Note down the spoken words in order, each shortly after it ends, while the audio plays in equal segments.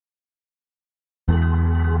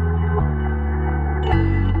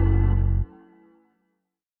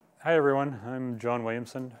Hi everyone, I'm John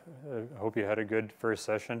Williamson. I hope you had a good first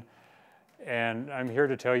session. And I'm here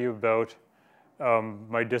to tell you about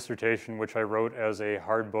my dissertation, which I wrote as a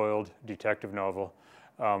hard-boiled detective novel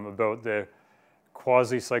about the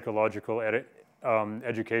quasi-psychological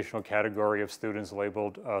educational category of students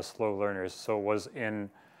labeled slow learners. So it was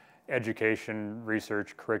in education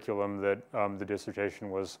research curriculum that the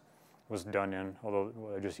dissertation was done in, although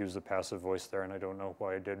I just used the passive voice there, and I don't know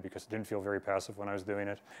why I did because it didn't feel very passive when I was doing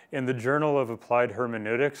it. In the Journal of Applied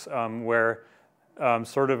Hermeneutics, where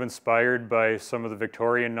sort of inspired by some of the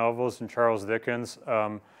Victorian novels and Charles Dickens,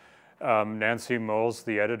 Nancy Moles,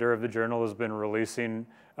 the editor of the journal, has been releasing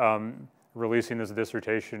this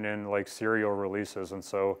dissertation in like serial releases, and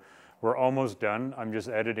so we're almost done. I'm just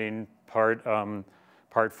editing part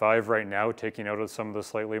 5 right now, taking out some of the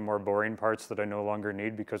slightly more boring parts that I no longer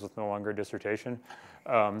need because it's no longer a dissertation,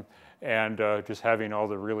 and just having all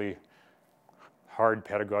the really hard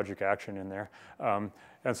pedagogic action in there.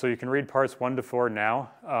 And so you can read parts 1 to 4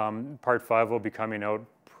 now. Part 5 will be coming out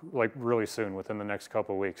like really soon, within the next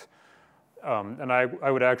couple weeks. And I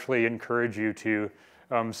would actually encourage you to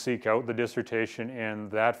seek out the dissertation in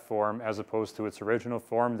that form as opposed to its original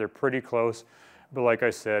form. They're pretty close. But like I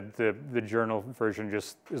said, the journal version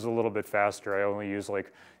just is a little bit faster. I only use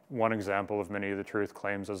like one example of many of the truth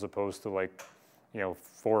claims as opposed to like,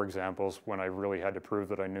 4 examples when I really had to prove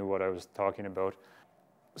that I knew what I was talking about.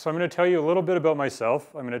 So I'm going to tell you a little bit about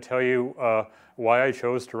myself. I'm going to tell you why I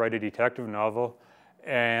chose to write a detective novel.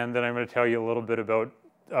 And then I'm going to tell you a little bit about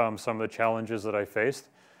some of the challenges that I faced.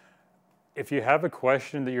 If you have a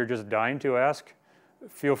question that you're just dying to ask,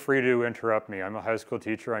 feel free to interrupt me. I'm a high school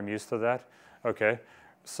teacher. I'm used to that. Okay,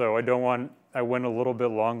 so I went a little bit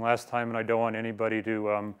long last time, and I don't want anybody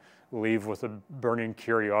to leave with a burning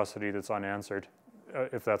curiosity that's unanswered,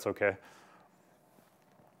 if that's okay.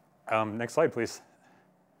 Next slide, please.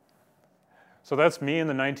 So that's me in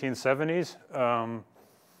the 1970s.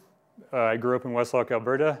 I grew up in Westlock,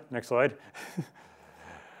 Alberta. Next slide.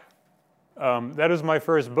 That is my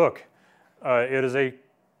first book. It is a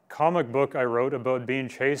comic book I wrote about being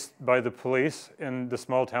chased by the police in the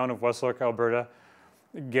small town of Westlock, Alberta,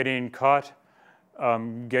 getting caught,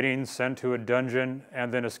 getting sent to a dungeon,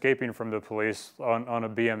 and then escaping from the police on a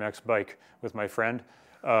BMX bike with my friend.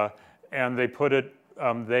 And they put it,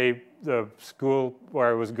 the school where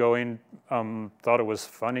I was going thought it was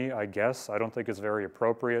funny, I guess. I don't think it's very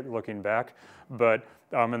appropriate looking back, but,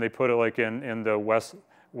 and they put it like in the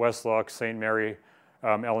Westlock St. Mary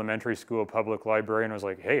elementary school public library, and I was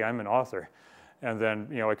like, hey, I'm an author. And then,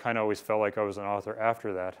 I kind of always felt like I was an author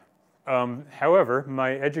after that. However,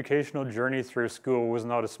 my educational journey through school was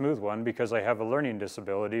not a smooth one because I have a learning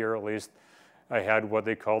disability, or at least I had what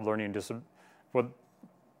they called the 1970s,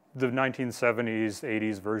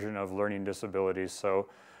 80s version of learning disabilities. So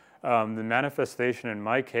the manifestation in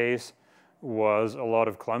my case was a lot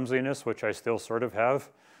of clumsiness, which I still sort of have.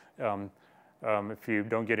 If you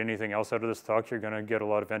don't get anything else out of this talk, you're going to get a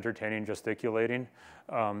lot of entertaining gesticulating.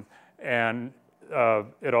 And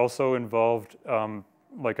it also involved,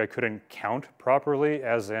 like I couldn't count properly,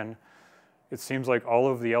 as in, it seems like all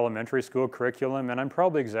of the elementary school curriculum, and I'm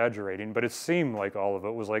probably exaggerating, but it seemed like all of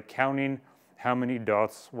it was like counting how many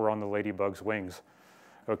dots were on the ladybug's wings,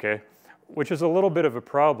 okay? Which is a little bit of a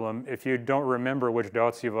problem if you don't remember which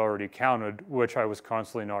dots you've already counted, which I was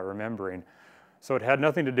constantly not remembering. So it had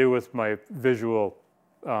nothing to do with my visual,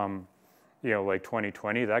 like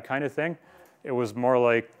 20/20, that kind of thing. It was more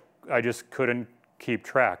like I just couldn't keep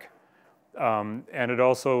track. And it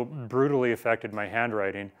also brutally affected my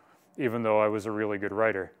handwriting, even though I was a really good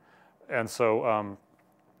writer. And so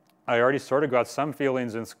I already sort of got some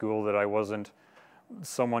feelings in school that I wasn't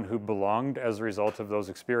someone who belonged as a result of those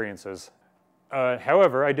experiences.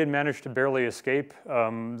 However, I did manage to barely escape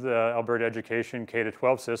the Alberta education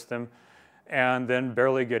K-12 system, and then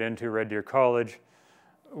barely get into Red Deer College,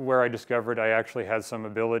 where I discovered I actually had some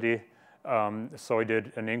ability. So I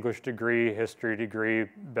did an English degree, history degree,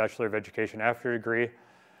 Bachelor of Education after degree.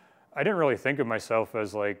 I didn't really think of myself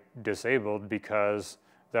as like disabled because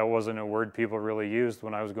that wasn't a word people really used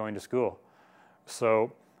when I was going to school.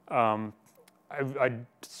 So I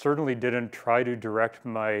certainly didn't try to direct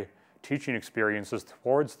my teaching experiences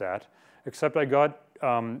towards that, except I got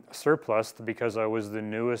surplused because I was the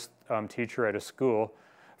newest teacher at a school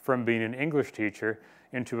from being an English teacher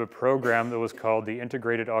into a program that was called the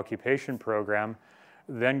Integrated Occupation Program,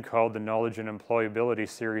 then called the Knowledge and Employability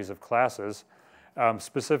Series of Classes,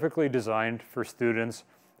 specifically designed for students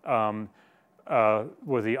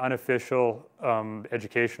with the unofficial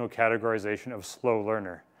educational categorization of slow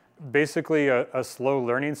learner. basically a slow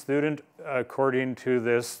learning student, according to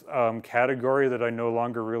this category that I no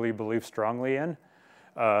longer really believe strongly in,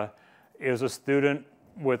 is a student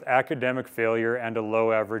with academic failure and a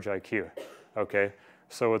low average IQ, okay?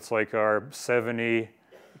 So it's like our 70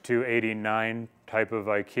 to 89 type of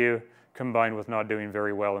IQ combined with not doing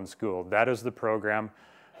very well in school. That is the program,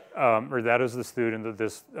 or that is the student that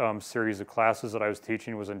this series of classes that I was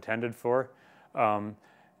teaching was intended for. And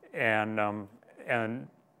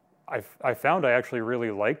I found I actually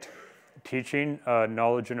really liked teaching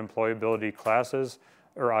knowledge and employability classes,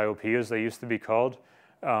 or IOP as they used to be called.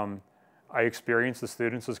 I experienced the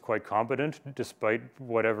students as quite competent despite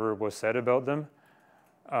whatever was said about them.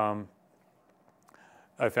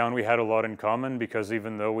 I found we had a lot in common because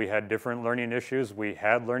even though we had different learning issues, we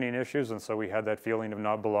had learning issues, and so we had that feeling of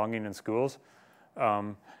not belonging in schools.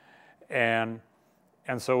 And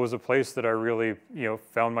so it was a place that I really,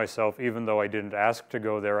 found myself, even though I didn't ask to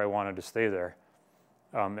go there, I wanted to stay there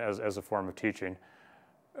as a form of teaching.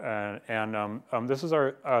 This is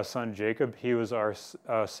our son Jacob. He was our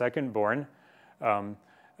second born,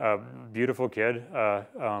 beautiful kid,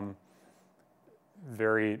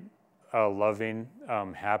 very loving,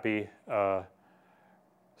 happy.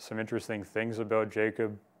 Some interesting things about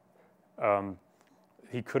Jacob.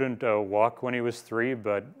 He couldn't walk when he was 3,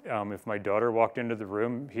 but if my daughter walked into the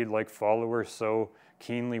room, he'd like follow her so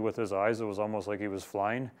keenly with his eyes, it was almost like he was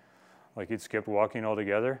flying, like he'd skip walking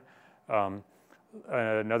altogether.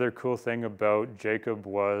 Another cool thing about Jacob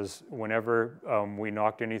was whenever we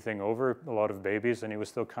knocked anything over, a lot of babies, and he was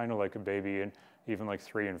still kind of like a baby, and even like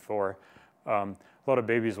 3 and 4. A lot of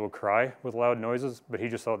babies will cry with loud noises, but he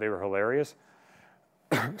just thought they were hilarious.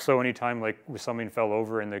 So anytime like something fell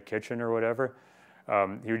over in the kitchen or whatever,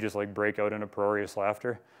 he would just like break out in uproarious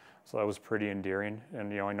laughter. So that was pretty endearing.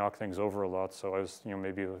 And I knocked things over a lot, so I was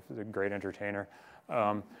maybe a great entertainer.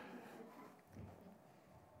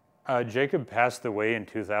 Jacob passed away in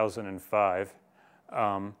 2005,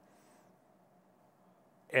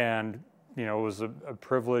 and it was a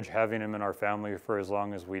privilege having him in our family for as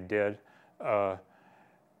long as we did.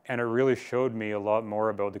 And it really showed me a lot more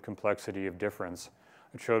about the complexity of difference.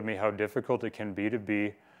 It showed me how difficult it can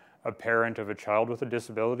be a parent of a child with a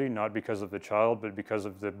disability, not because of the child, but because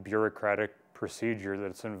of the bureaucratic procedure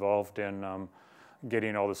that's involved in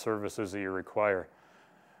getting all the services that you require.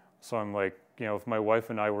 So I'm like, if my wife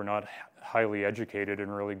and I were not highly educated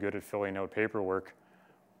and really good at filling out paperwork,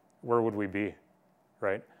 where would we be,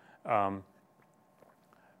 right? I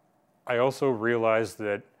also realized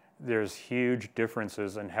that there's huge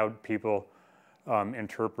differences in how people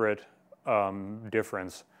interpret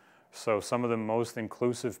difference. So some of the most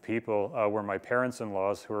inclusive people were my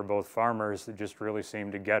parents-in-laws, who were both farmers that just really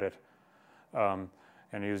seemed to get it. And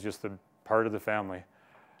he was just a part of the family,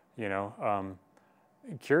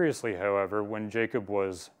 Curiously, however, when Jacob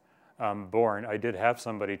was born, I did have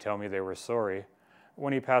somebody tell me they were sorry.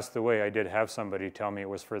 When he passed away, I did have somebody tell me it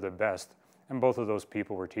was for the best, and both of those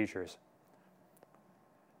people were teachers.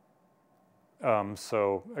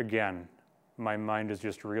 So again, my mind is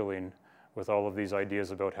just reeling with all of these ideas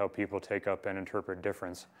about how people take up and interpret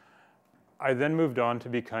difference. I then moved on to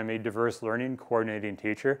become a diverse learning coordinating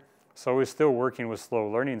teacher. So I was still working with slow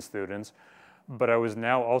learning students, but I was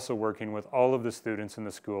now also working with all of the students in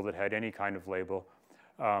the school that had any kind of label.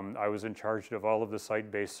 I was in charge of all of the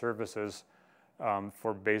site-based services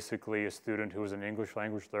for basically a student who was an English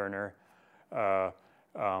language learner,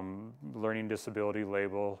 learning disability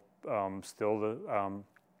label, still the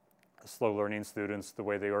slow learning students, the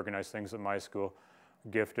way they organize things at my school,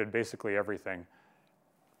 gifted, basically everything.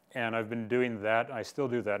 And I've been doing that, I still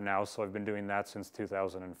do that now, so I've been doing that since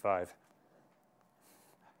 2005.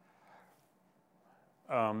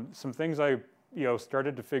 Some things I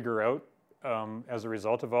started to figure out as a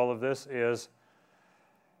result of all of this is,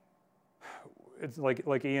 it's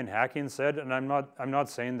like Ian Hacking said, and I'm not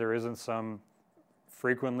saying there isn't some,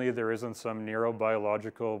 frequently there isn't some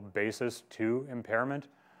neurobiological basis to impairment,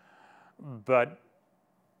 but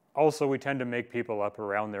also we tend to make people up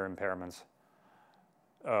around their impairments.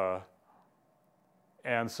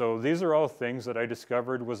 And so these are all things that I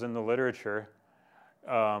discovered was in the literature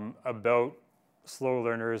about slow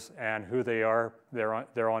learners and who they are,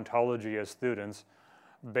 their ontology as students,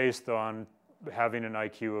 based on having an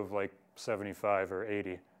IQ of like 75 or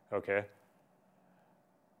 80, okay?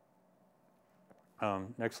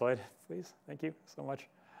 Next slide, please. Thank you so much.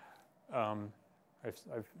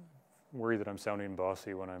 I've worried that I'm sounding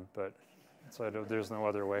bossy when but so there's no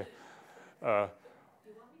other way. Do you want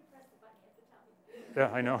me to press the button? You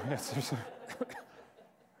have to tell me. Yeah, I know.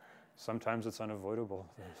 Sometimes it's unavoidable.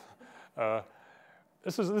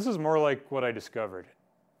 This is more like what I discovered.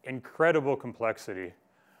 incredible complexity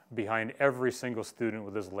behind every single student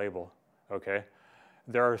with this label, okay?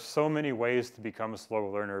 There are so many ways to become a slow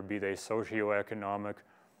learner, be they socioeconomic,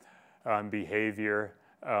 behavior,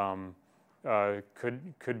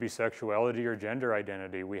 could be sexuality or gender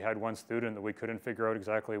identity. We had one student that we couldn't figure out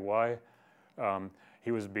exactly why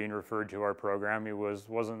he was being referred to our program. He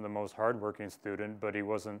wasn't the most hardworking student, but he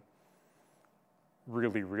wasn't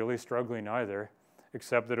really struggling either,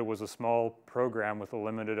 except that it was a small program with a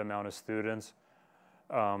limited amount of students,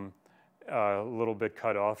 a little bit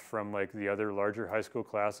cut off from like the other larger high school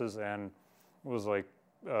classes, and it was like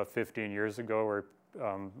 15 years ago, or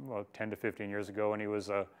well, 10 to 15 years ago, and he was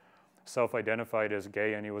self-identified as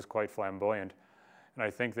gay, and he was quite flamboyant. And I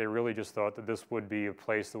think they really just thought that this would be a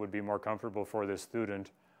place that would be more comfortable for this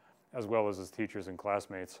student, as well as his teachers and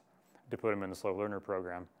classmates, to put him in the slow learner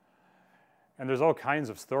program. And there's all kinds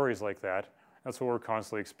of stories like that. That's what we're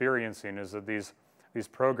constantly experiencing, is that these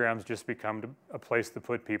programs just become a place to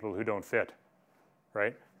put people who don't fit,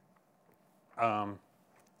 right?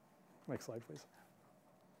 Next slide, please.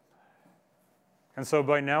 And so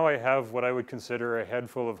by now I have what I would consider a head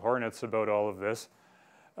full of hornets about all of this.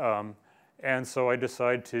 And so I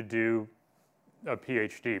decide to do a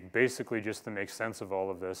PhD, basically just to make sense of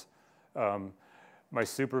all of this. My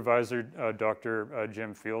supervisor, Dr.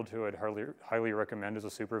 Jim Field, who I'd highly recommend as a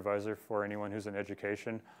supervisor for anyone who's in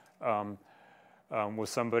education, was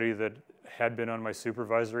somebody that had been on my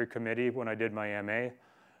supervisory committee when I did my MA.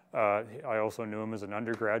 I also knew him as an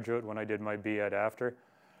undergraduate when I did my B.Ed after.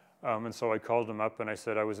 And so I called him up and I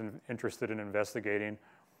said I was interested in investigating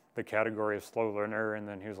the category of slow learner, and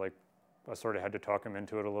then he was like, I sort of had to talk him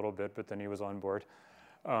into it a little bit, but then he was on board.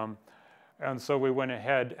 And so we went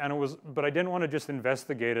ahead, and but I didn't want to just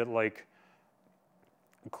investigate it like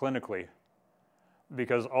clinically,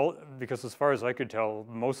 because as far as I could tell,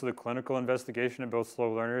 most of the clinical investigation about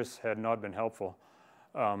slow learners had not been helpful.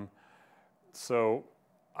 So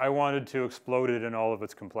I wanted to explode it in all of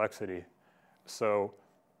its complexity.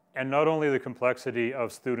 And not only the complexity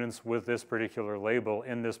of students with this particular label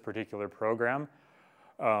in this particular program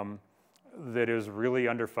that is really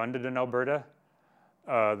underfunded in Alberta,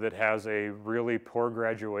 that has a really poor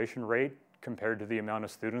graduation rate compared to the amount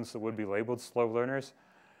of students that would be labeled slow learners,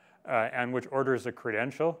 and which orders a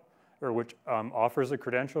credential, or which offers a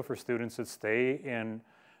credential for students that stay in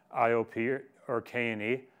IOP or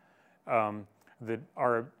K&E that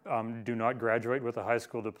do not graduate with a high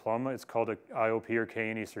school diploma. It's called an IOP or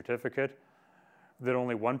K&E certificate that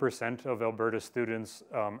only 1% of Alberta students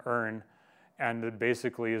earn, and it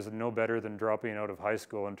basically is no better than dropping out of high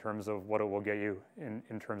school in terms of what it will get you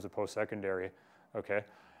in terms of post-secondary, okay?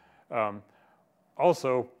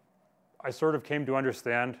 Also, I sort of came to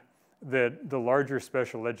understand that the larger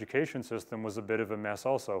special education system was a bit of a mess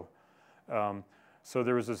also. So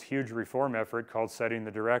there was this huge reform effort called Setting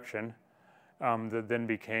the Direction that then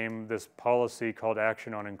became this policy called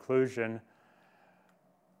Action on Inclusion.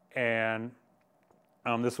 And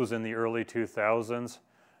this was in the early 2000s.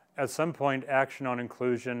 At some point, Action on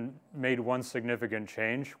Inclusion made one significant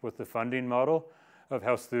change with the funding model of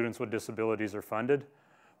how students with disabilities are funded.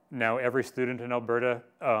 Now, every student in Alberta,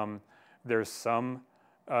 there's some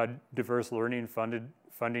diverse learning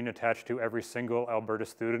funding attached to every single Alberta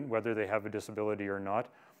student, whether they have a disability or not,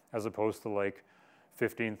 as opposed to like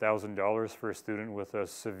 $15,000 for a student with a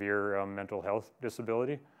severe mental health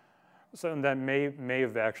disability. So that may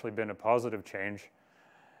have actually been a positive change.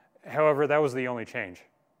 However, that was the only change.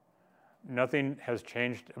 Nothing has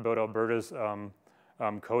changed about Alberta's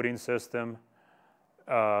coding system,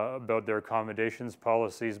 about their accommodations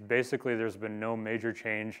policies. Basically, there's been no major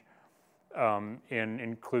change in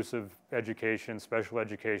inclusive education, special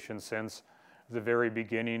education, since the very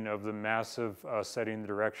beginning of the massive Setting the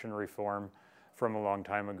Direction reform from a long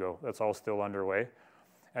time ago. That's all still underway.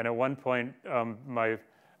 And at one point, my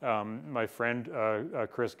friend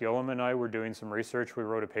Chris Gillum and I were doing some research. We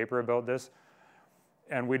wrote a paper about this.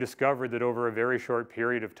 And we discovered that over a very short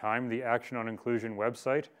period of time, the Action on Inclusion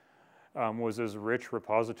website was this rich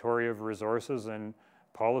repository of resources and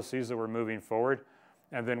policies that were moving forward.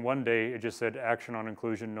 And then one day it just said Action on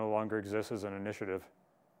Inclusion no longer exists as an initiative.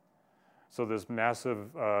 So this massive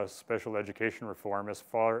special education reform, as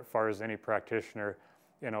far as any practitioner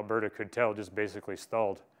in Alberta could tell, just basically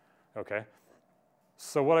stalled, okay?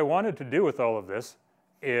 So what I wanted to do with all of this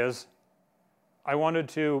is I wanted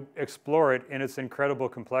to explore it in its incredible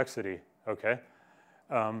complexity, okay?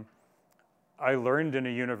 I learned in a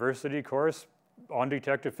university course on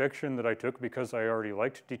detective fiction that I took because I already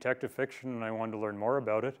liked detective fiction and I wanted to learn more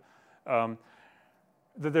about it, that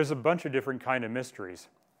there's a bunch of different kind of mysteries.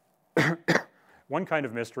 One kind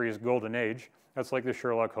of mystery is Golden Age, That's like the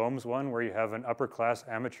Sherlock Holmes one, where you have an upper-class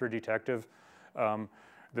amateur detective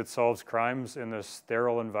that solves crimes in the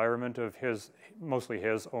sterile environment of mostly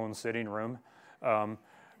his own sitting room,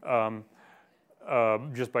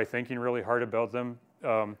 just by thinking really hard about them.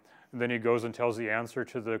 Then he goes and tells the answer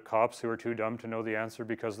to the cops who are too dumb to know the answer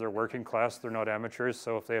because they're working class, they're not amateurs,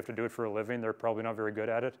 so if they have to do it for a living, they're probably not very good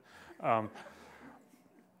at it.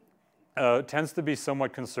 Tends to be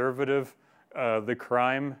somewhat conservative. The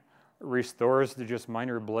crime restores the just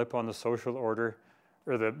minor blip on the social order,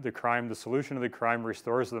 or the solution of the crime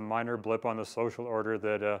restores the minor blip on the social order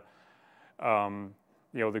that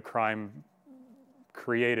the crime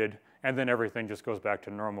created, and then everything just goes back to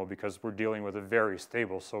normal because we're dealing with a very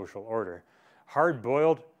stable social order.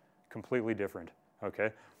 Hard-boiled, completely different, okay?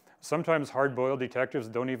 Sometimes hard-boiled detectives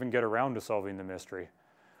don't even get around to solving the mystery.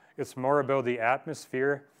 It's more about the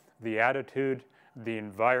atmosphere, the attitude, the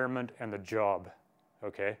environment, and the job,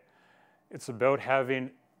 okay? It's about having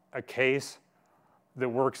a case that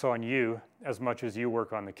works on you as much as you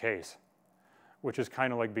work on the case, which is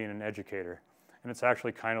kind of like being an educator. And it's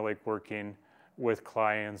actually kind of like working with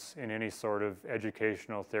clients in any sort of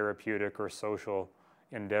educational, therapeutic, or social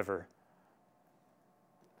endeavor.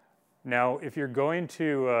 Now, if you're going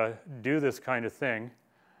to do this kind of thing,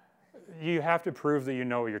 you have to prove that you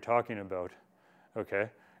know what you're talking about, okay?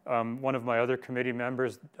 One of my other committee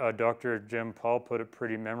members, Dr. Jim Paul, put it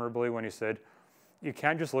pretty memorably when he said, you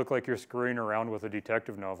can't just look like you're screwing around with a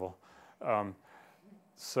detective novel.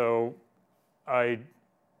 So I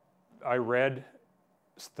read,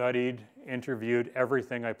 studied, interviewed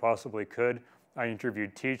everything I possibly could. I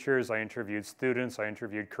interviewed teachers, I interviewed students, I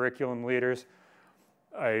interviewed curriculum leaders.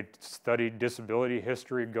 I studied disability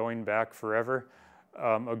history going back forever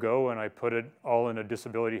ago, and I put it all in a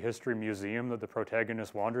disability history museum that the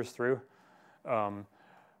protagonist wanders through.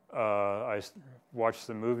 I watched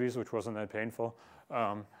the movies, which wasn't that painful.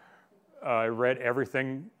 I read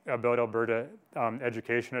everything about Alberta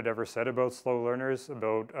education had ever said about slow learners,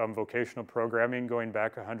 about vocational programming going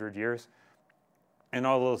back 100 years, and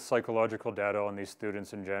all the psychological data on these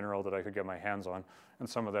students in general that I could get my hands on. And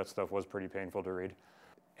some of that stuff was pretty painful to read.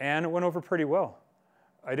 And it went over pretty well.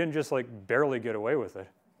 I didn't just like barely get away with it,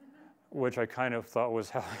 which I kind of thought was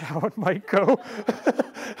how it might go.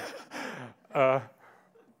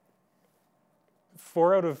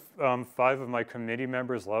 4 out of 5 of my committee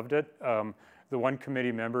members loved it. The one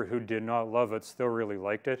committee member who did not love it still really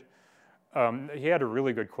liked it. He had a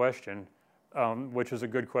really good question, which is a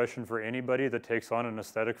good question for anybody that takes on an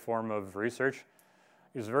aesthetic form of research.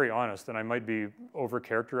 He was very honest, and I might be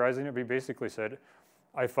over-characterizing it, but he basically said,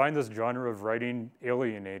 I find this genre of writing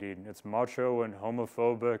alienating. It's macho and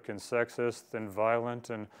homophobic and sexist and violent,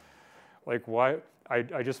 and like why?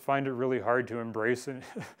 I just find it really hard to embrace an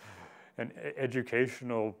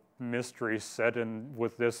educational mystery set in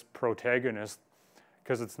with this protagonist,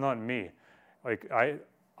 because it's not me. Like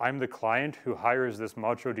I'm the client who hires this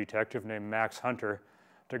macho detective named Max Hunter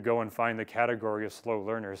to go and find the category of slow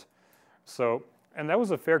learners. So, and that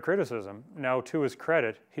was a fair criticism. Now, to his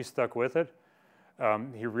credit, he stuck with it.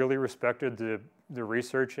 He really respected the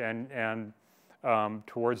research, and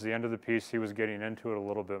towards the end of the piece, he was getting into it a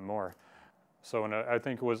little bit more. So, and I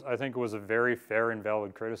think it was a very fair and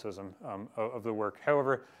valid criticism of the work.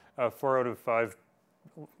 However, 4 out of 5.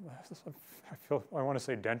 I want to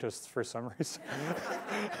say dentists for some reason.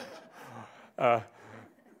 4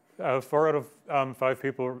 out of 5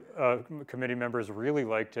 people, committee members, really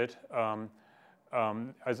liked it.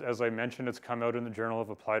 As I mentioned, it's come out in the Journal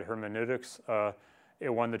of Applied Hermeneutics. It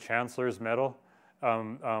won the Chancellor's Medal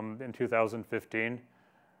in 2015.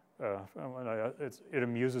 It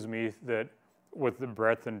amuses me that with the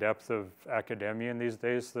breadth and depth of academia in these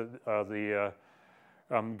days, that the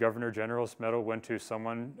Governor General's Medal went to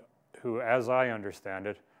someone who, as I understand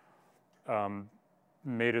it,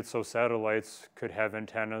 made it so satellites could have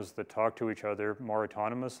antennas that talk to each other more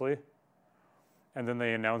autonomously. And then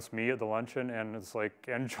they announced me at the luncheon, and it's like,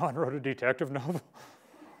 and John wrote a detective novel.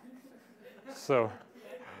 So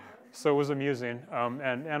it was amusing,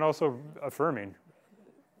 and also affirming,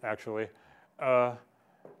 actually.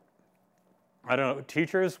 I don't know,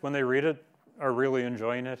 teachers, when they read it, are really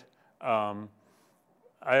enjoying it.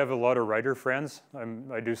 I have a lot of writer friends.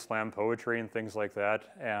 I do slam poetry and things like that,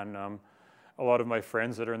 and a lot of my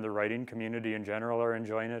friends that are in the writing community in general are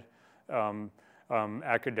enjoying it.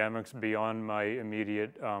 Academics beyond my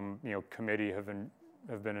immediate committee have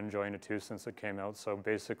been enjoying it too since it came out. So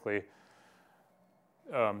basically,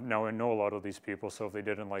 now I know a lot of these people, so if they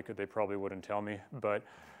didn't like it, they probably wouldn't tell me.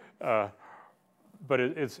 But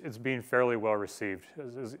it's been fairly well received,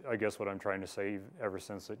 is I guess what I'm trying to say ever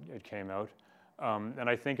since it came out. And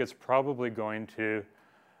I think it's probably going to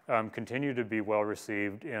continue to be well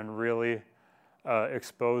received in really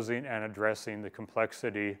exposing and addressing the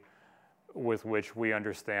complexity with which we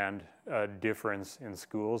understand difference in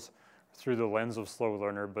schools through the lens of slow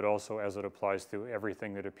learner, but also as it applies to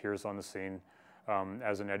everything that appears on the scene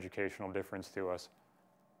as an educational difference to us.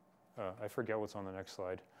 I forget what's on the next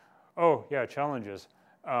slide. Oh, yeah, challenges.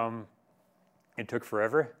 It took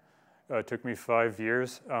forever. It took me 5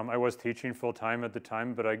 years. I was teaching full-time at the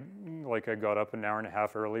time, but I got up an hour and a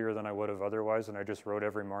half earlier than I would have otherwise, and I just wrote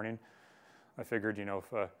every morning. I figured, you know,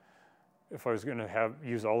 if I was going to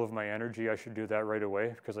use all of my energy, I should do that right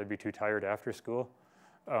away because I'd be too tired after school.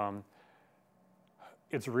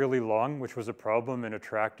 It's really long, which was a problem in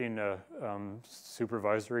attracting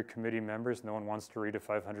supervisory committee members. No one wants to read a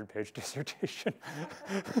 500-page dissertation.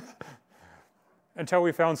 Until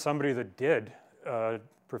we found somebody that did.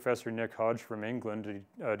 Professor Nick Hodge from England,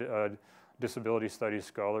 a disability studies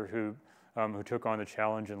scholar who took on the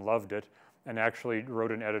challenge and loved it, and actually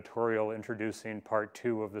wrote an editorial introducing part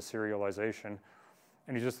 2 of the serialization.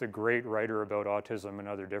 And he's just a great writer about autism and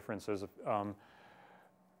other differences.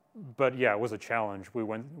 But yeah, it was a challenge.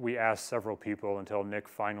 We asked several people until Nick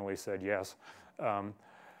finally said yes.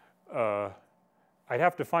 I'd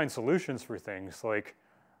have to find solutions for things. Like,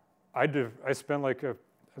 I spent like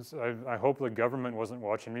I hope the government wasn't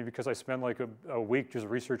watching me because I spent like a week just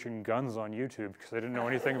researching guns on YouTube because I didn't know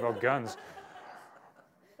anything about guns.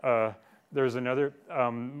 There's another,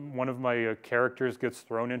 one of my characters gets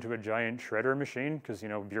thrown into a giant shredder machine because, you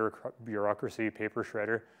know, bureaucracy, paper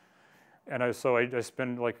shredder. And I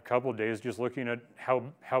spend like a couple days just looking at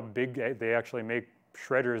how big they actually make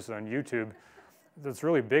shredders on YouTube. That's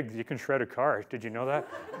really big. You can shred a car. Did you know that?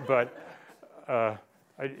 But,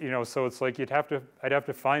 you know, so it's like I'd have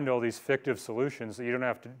to find all these fictive solutions that you don't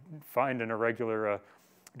have to find in a regular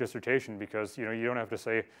dissertation because, you know, you don't have to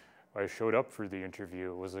say, I showed up for the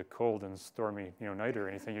interview. It was a cold and stormy, you know, night or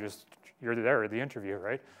anything. You're there at the interview,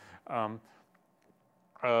 right?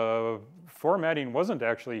 Formatting wasn't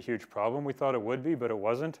actually a huge problem. We thought it would be, but it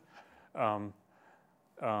wasn't.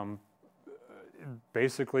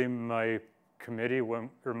 Basically, my committee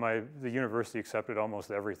the university accepted almost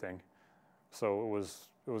everything, so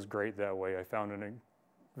it was great that way. I found a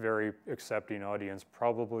very accepting audience,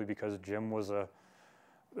 probably because Jim was a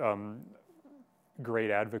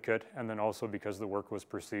great advocate, and then also because the work was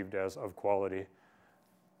perceived as of quality.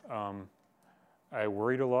 I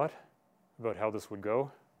worried a lot about how this would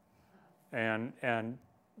go, and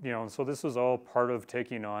you know, so this is all part of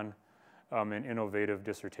taking on an innovative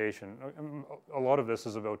dissertation. A lot of this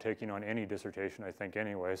is about taking on any dissertation, I think,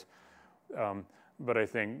 anyways. But I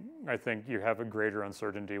think you have a greater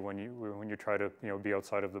uncertainty when you try to, you know, be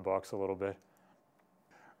outside of the box a little bit.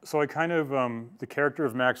 So I kind of, the character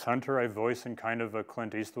of Max Hunter, I voice in kind of a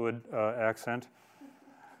Clint Eastwood accent.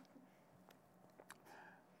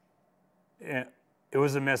 It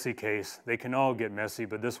was a messy case. They can all get messy,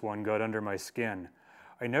 but this one got under my skin.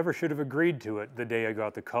 I never should have agreed to it the day I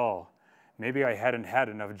got the call. Maybe I hadn't had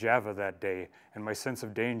enough Java that day, and my sense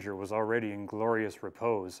of danger was already in glorious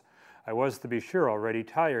repose. I was, to be sure, already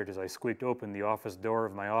tired as I squeaked open the office door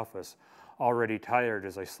of my office, already tired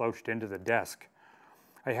as I slouched into the desk.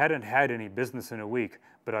 I hadn't had any business in a week,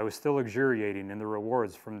 but I was still luxuriating in the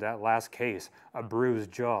rewards from that last case, a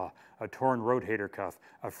bruised jaw, a torn rotator cuff,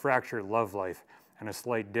 a fractured love life, and a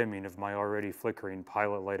slight dimming of my already flickering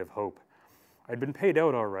pilot light of hope. I'd been paid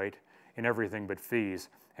out all right, in everything but fees,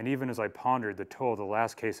 and even as I pondered the toll the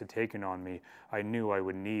last case had taken on me, I knew I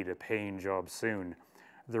would need a paying job soon.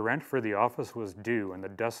 The rent for the office was due, and the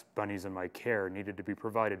dust bunnies in my care needed to be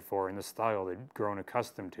provided for in the style they'd grown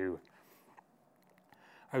accustomed to.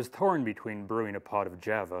 I was torn between brewing a pot of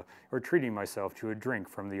Java or treating myself to a drink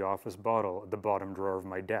from the office bottle at the bottom drawer of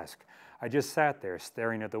my desk. I just sat there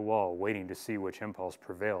staring at the wall, waiting to see which impulse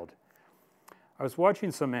prevailed. I was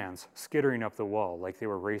watching some ants skittering up the wall like they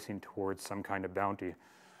were racing towards some kind of bounty,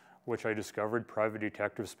 which I discovered private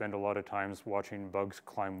detectives spend a lot of times watching bugs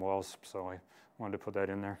climb walls, so I wanted to put that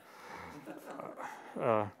in there.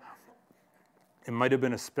 It might have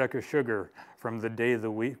been a speck of sugar from the day the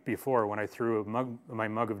week before when I threw my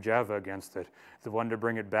mug of Java against it. The one to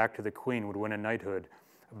bring it back to the queen would win a knighthood.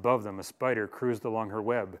 Above them, a spider cruised along her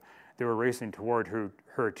web. They were racing toward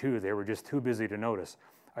her too. They were just too busy to notice.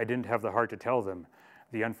 I didn't have the heart to tell them.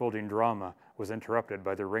 The unfolding drama was interrupted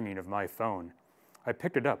by the ringing of my phone. I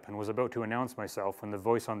picked it up and was about to announce myself when the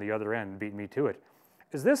voice on the other end beat me to it.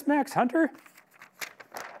 "Is this Max Hunter?"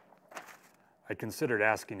 I considered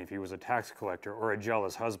asking if he was a tax collector or a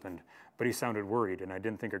jealous husband, but he sounded worried, and I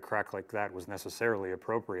didn't think a crack like that was necessarily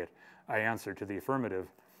appropriate. I answered to the affirmative.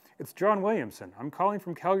 It's John Williamson. I'm calling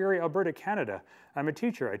from Calgary, Alberta, Canada. I'm a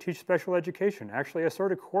teacher. I teach special education. Actually, I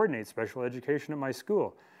sort of coordinate special education at my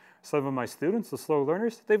school. Some of my students, the slow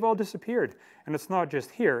learners, they've all disappeared. And it's not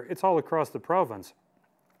just here, it's all across the province.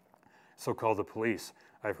 So call the police.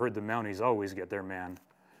 I've heard the Mounties always get their man.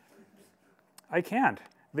 I can't.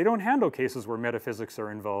 They don't handle cases where metaphysics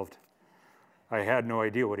are involved. I had no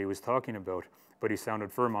idea what he was talking about, but he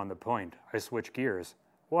sounded firm on the point. I switched gears.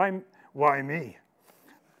 Why me?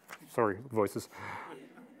 Sorry, voices.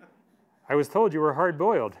 I was told you were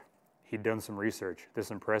hard-boiled. He'd done some research.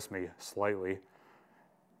 This impressed me slightly.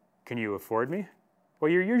 Can you afford me?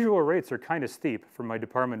 Well, your usual rates are kind of steep for my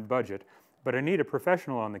department budget, but I need a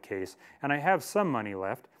professional on the case, and I have some money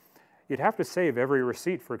left. You'd have to save every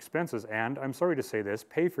receipt for expenses and, I'm sorry to say this,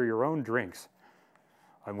 pay for your own drinks.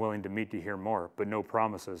 I'm willing to meet to hear more, but no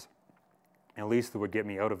promises. At least it would get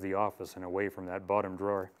me out of the office and away from that bottom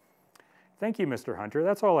drawer. Thank you, Mr. Hunter.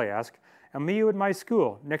 That's all I ask. I'll meet you at my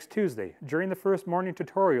school next Tuesday during the first morning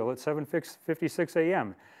tutorial at 7:56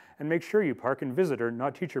 a.m. And make sure you park in visitor,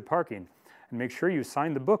 not teacher parking. And make sure you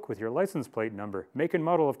sign the book with your license plate number, make and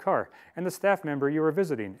model of car, and the staff member you are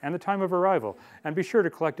visiting, and the time of arrival. And be sure to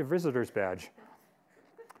collect a visitor's badge.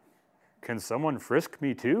 Can someone frisk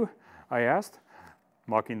me too? I asked,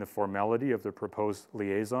 mocking the formality of the proposed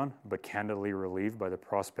liaison, but candidly relieved by the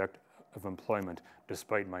prospect of employment,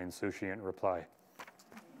 despite my insouciant reply.